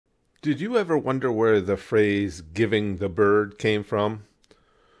Did you ever wonder where the phrase giving the bird came from?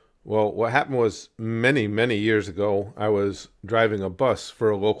 Well, what happened was many, many years ago, I was driving a bus for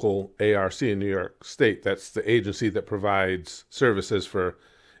a local ARC in New York State. That's the agency that provides services for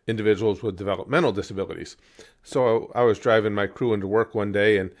individuals with developmental disabilities. So I was driving my crew into work one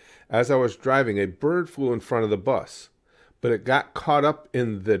day, and as I was driving, a bird flew in front of the bus, but it got caught up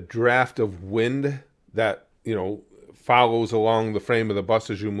in the draft of wind that, follows along the frame of the bus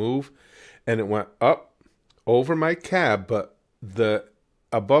as you move, and it went up over my cab, but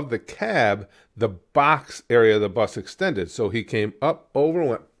above the cab, the box area of the bus extended. So he came up over and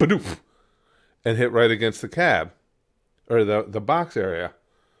went badoof and hit right against the cab or the box area.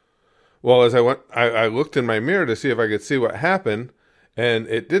 Well, as I went, I looked in my mirror to see if I could see what happened, and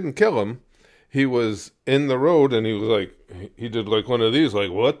it didn't kill him. He was in the road, and he was like, he did like one of these,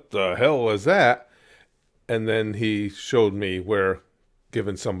 like, what the hell was that? And then he showed me where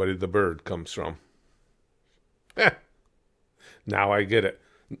giving somebody the bird comes from. Now I get it.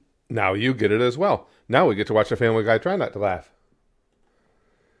 Now you get it as well. Now we get to watch a Family Guy try not to laugh.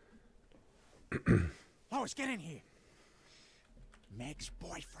 Lois, get in here. Meg's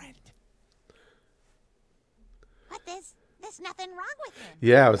boyfriend. But there's nothing wrong with him.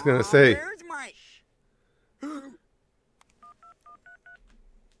 Yeah, I was going to say. Where's my...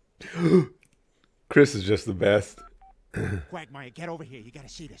 Chris is just the best. Quagmire, get over here. You gotta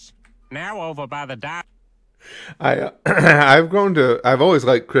see this. Now over by the dock. I've always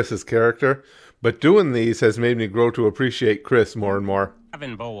liked Chris's character, but doing these has made me grow to appreciate Chris more and more.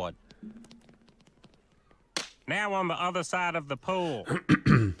 Diving board. Now on the other side of the pool.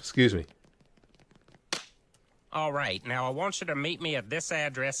 Excuse me. All right, now I want you to meet me at this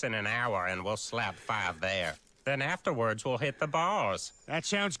address in an hour, and we'll slap 5 there. Then afterwards, we'll hit the bars. That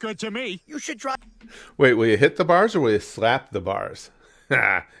sounds good to me. You should try... Wait, will you hit the bars or will you slap the bars?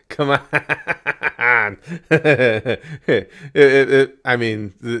 Come on. I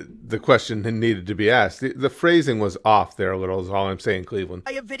mean, the question needed to be asked. The phrasing was off there a little, is all I'm saying, Cleveland.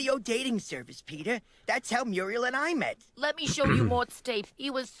 A video dating service, Peter. That's how Muriel and I met. Let me show you Mort's tape.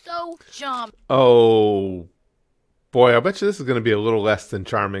 He was so charming. Oh, boy, I bet you this is going to be a little less than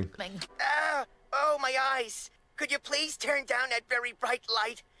charming. Oh, my eyes. Could you please turn down that very bright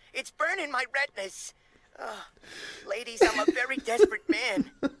light? It's burning my retinas. Ladies, I'm a very desperate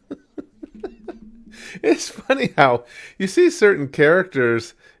man. It's funny how you see certain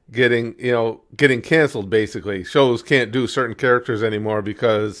characters getting canceled, basically. Shows can't do certain characters anymore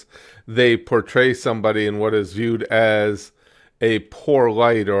because they portray somebody in what is viewed as a poor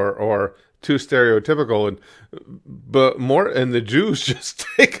light or too stereotypical. And the Jews just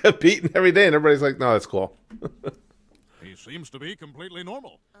take a beating every day, and everybody's like, no, that's cool. He seems to be completely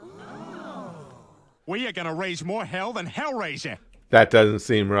normal. We are gonna raise more hell than Hellraiser. That doesn't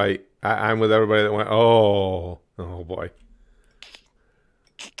seem right. I'm with everybody that went, oh boy.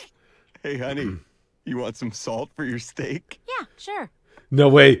 Hey, honey, you want some salt for your steak? Yeah, sure. No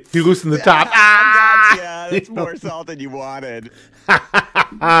way. He loosened the top. Gotcha. That's more salt than you wanted.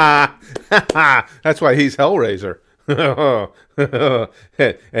 That's why he's Hellraiser.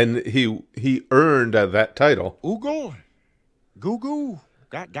 And he earned that title. Oogle, goo-goo,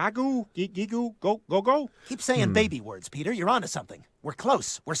 gagoo, gigoo, go. Keep saying baby words, Peter. You're onto something. We're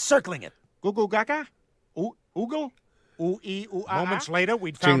close. We're circling it. Goo-goo gaga, oogle, ooh-ee, ooh-ah. Moments later,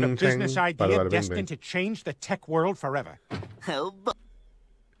 we'd found Ching, a business ching, idea bada, bing, destined bing. to change the tech world forever. Oh, but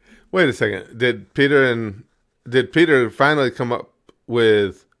Wait a second. Did Peter finally come up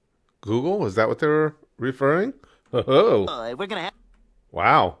with Google? Is that what they were referring? Oh, we're gonna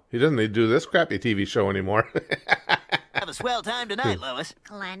wow. He doesn't need to do this crappy TV show anymore. have a swell time tonight, Lois.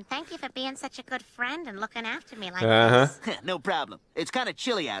 Glenn, thank you for being such a good friend and looking after me like this. No problem. It's kind of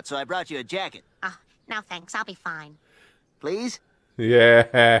chilly out, so I brought you a jacket. Oh, no thanks. I'll be fine. Please?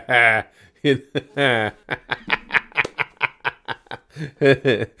 Yeah.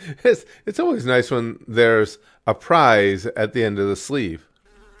 It's always nice when there's a prize at the end of the sleeve.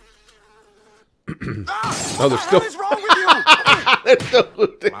 What the hell is wrong with you? They're still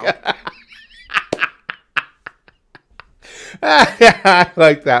glued together. I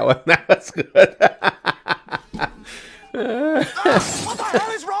like that one. That was good. What the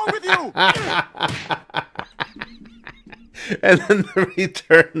hell is wrong with you? And then the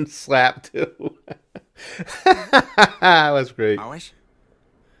return slap too. That was great. Lois?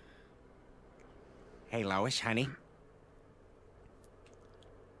 Hey, Lois, honey.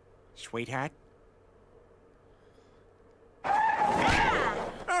 Sweetheart?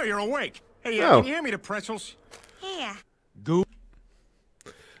 Oh, you're awake. Hey, can you hand me the pretzels? Here. Goo.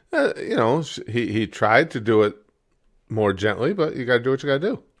 He tried to do it more gently, but you got to do what you got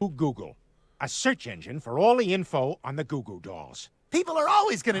to do. Google, a search engine for all the info on the Goo Goo Dolls. People are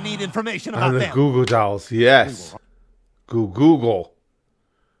always going to need information On about the them. Google Dolls, yes. Google.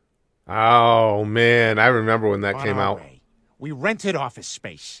 Oh, man, I remember when that On came our out. way, we rented office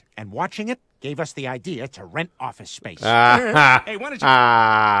space, and watching it gave us the idea to rent office space. Hey, why don't you...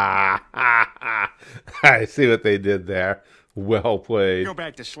 I see what they did there. Well played. Go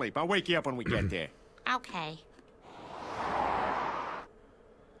back to sleep. I'll wake you up when we get there. Okay.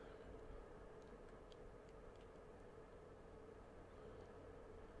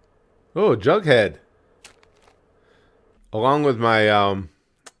 Oh, Jughead. Along with my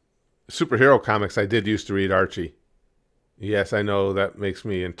superhero comics, I did used to read Archie. Yes, I know that makes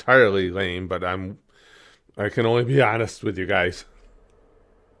me entirely lame, but I can only be honest with you guys.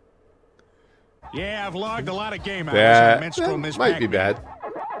 Yeah, I've logged a lot of game hours on That Minstrel Miss might be Pac-Man. bad.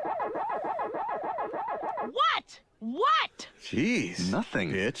 What? Jeez.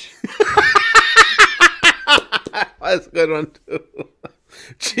 Nothing. Bitch. That's a good one, too.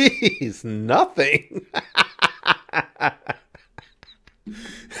 Jeez, nothing.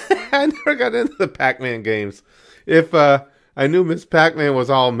 I never got into the Pac-Man games. If I knew Miss Pac-Man was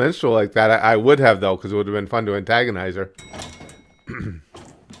all menstrual like that, I would have, though, because it would have been fun to antagonize her.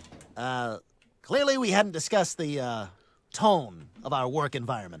 Clearly we hadn't discussed the tone of our work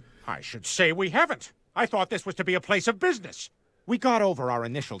environment. I should say we haven't. I thought this was to be a place of business. We got over our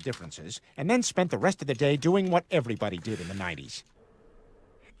initial differences and then spent the rest of the day doing what everybody did in the 90s.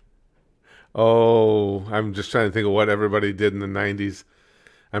 Oh, I'm just trying to think of what everybody did in the 90s.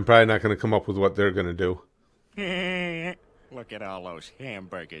 I'm probably not going to come up with what they're going to do. Look at all those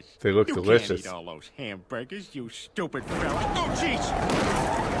hamburgers. They look you delicious. Can't eat all those hamburgers, you stupid fella. Oh, jeez!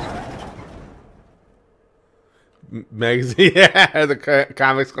 Magazine, yeah, the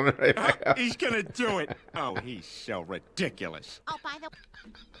comics coming right back up. He's gonna do it. Oh, he's so ridiculous. Oh, by the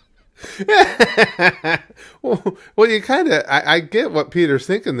well, you kind of, I get what Peter's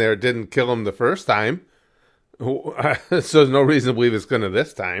thinking there. It didn't kill him the first time. So there's no reason to believe it's going to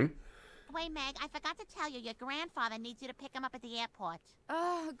this time. way, Meg, I forgot to tell you, your grandfather needs you to pick him up at the airport.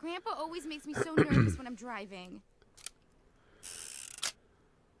 Grandpa always makes me so nervous when I'm driving.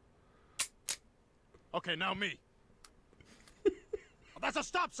 Okay, now me. Oh, that's a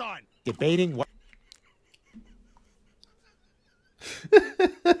stop sign. Debating what...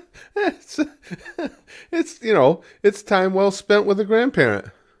 It's, you know, it's time well spent with a grandparent.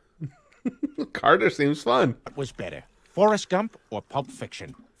 Carter seems fun. What was better, Forrest Gump or Pulp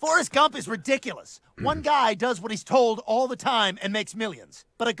Fiction? Forrest Gump is ridiculous. One guy does what he's told all the time and makes millions.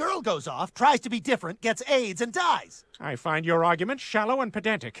 But a girl goes off, tries to be different, gets AIDS, and dies. I find your argument shallow and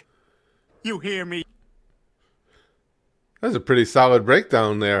pedantic. You hear me? That's a pretty solid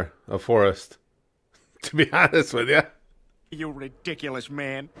breakdown there of Forrest. To be honest with you. You ridiculous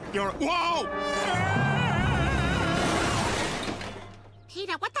man. You're... Whoa!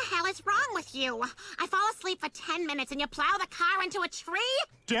 Peter, what the hell is wrong with you? I fall asleep for 10 minutes and you plow the car into a tree?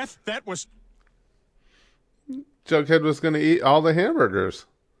 Death, that was... Jughead was going to eat all the hamburgers.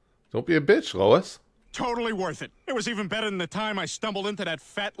 Don't be a bitch, Lois. Totally worth it. It was even better than the time I stumbled into that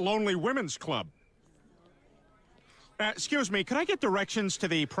fat, lonely women's club. Excuse me, could I get directions to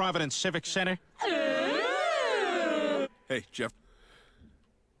the Providence Civic Center? Hey, Jeff.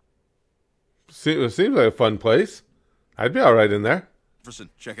 It seems like a fun place. I'd be all right in there. Jefferson,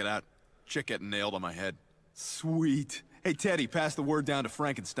 check it out. Chick getting nailed on my head. Sweet. Hey, Teddy, pass the word down to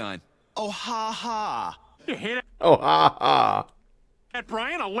Frankenstein. Oh, ha ha. You hear that? Oh, ha ha.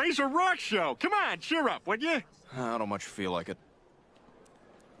 Brian, a laser rock show. Come on, cheer up, would you? I don't much feel like it.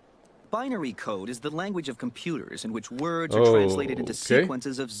 Binary code is the language of computers in which words are translated into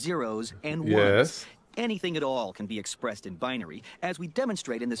sequences of zeros and ones. Yes. Anything at all can be expressed in binary, as we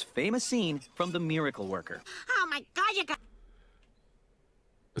demonstrate in this famous scene from The Miracle Worker. Oh my God, you got...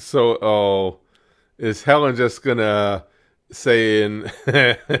 So, is Helen just gonna say in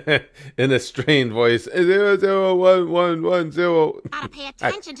in a strained voice 00110? Gotta pay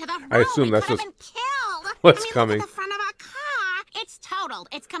attention to the road. I assume that's been killed. what's Look coming. at the front of our car. It's totaled.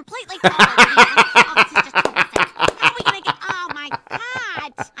 It's completely totaled. Oh, this is just horrific. How are we gonna get? Oh my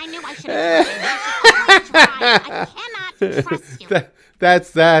God! I knew I should have tried. I cannot trust you.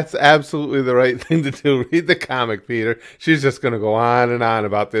 That's absolutely the right thing to do. Read the comic, Peter. She's just going to go on and on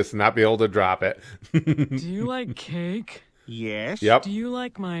about this and not be able to drop it. Do you like cake? Yes. Yep. Do you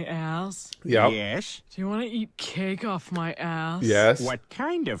like my ass? Yep. Yes. Do you want to eat cake off my ass? Yes. What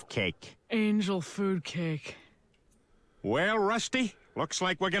kind of cake? Angel food cake. Well, Rusty, looks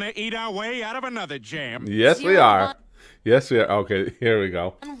like we're gonna eat our way out of another jam. Yes, we are. Yes, we are. Okay, here we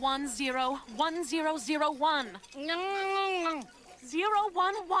go. 101001. 011010101.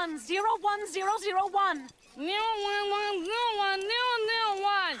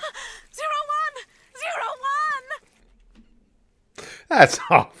 0101. That's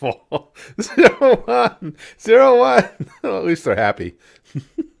awful. 0101. Well, at least they're happy.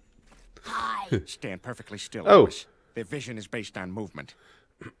 Stand perfectly still, Oh. Lois. Their vision is based on movement.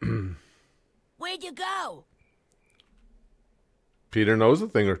 Where'd you go? Peter knows a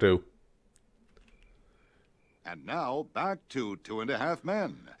thing or two. And now, back to Two and a Half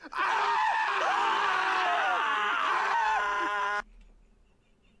Men.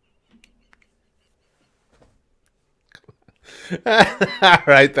 All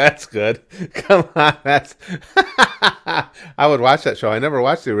right, that's good. Come on, that's. I would watch that show. I never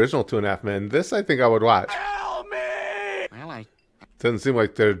watched the original Two and a Half Men. This, I think, I would watch. Well, Doesn't seem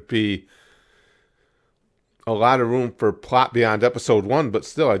like there'd be a lot of room for plot beyond episode 1, but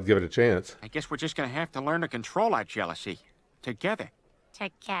still, I'd give it a chance. I guess we're just gonna have to learn to control our jealousy. Together.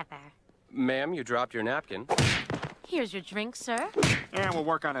 Together. Ma'am, you dropped your napkin. Here's your drink, sir. Yeah, we'll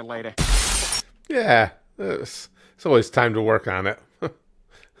work on it later. Yeah, it's always time to work on it.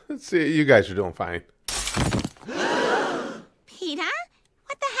 Let's see, you guys are doing fine. Peter?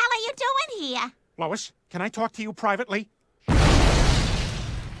 What the hell are you doing here? Lois, can I talk to you privately?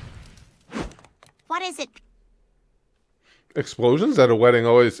 What is it? Explosions at a wedding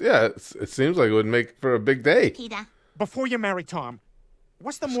always, yeah, it seems like it would make for a big day. Peter. Before you marry Tom,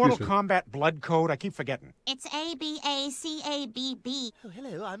 what's the Excuse Mortal me. Kombat blood code? I keep forgetting. It's ABACABB. Oh,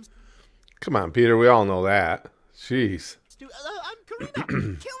 hello, I'm Come on, Peter, we all know that. Jeez. I'm Karina. Can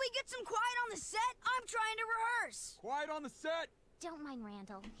we get some quiet on the set? I'm trying to rehearse. Quiet on the set. Don't mind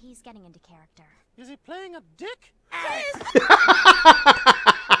Randall. He's getting into character. Is he playing a dick?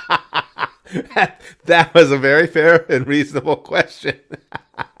 That was a very fair and reasonable question.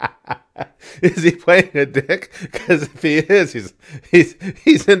 Is he playing a dick? Because if he is,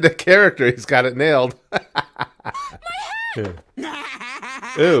 he's into character. He's got it nailed.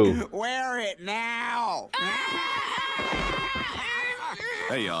 Ooh. Wear it now.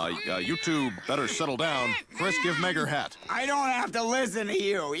 Hey, you two better settle down. Chris, give Meg her hat. I don't have to listen to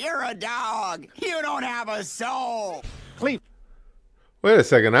you. You're a dog. You don't have a soul. Cleve. Wait a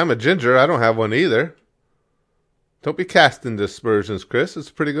second. I'm a ginger. I don't have one either. Don't be casting dispersions, Chris. It's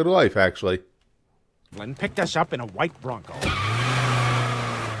a pretty good life, actually. Glenn picked us up in a white Bronco.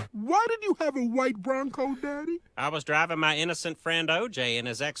 Why did you have a white Bronco, Daddy? I was driving my innocent friend OJ and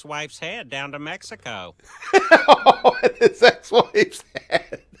his ex-wife's head down to Mexico. Oh, and his ex-wife's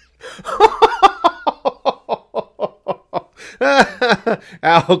head.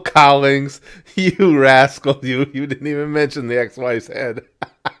 Al Collins, you rascal. You didn't even mention the ex-wife's head.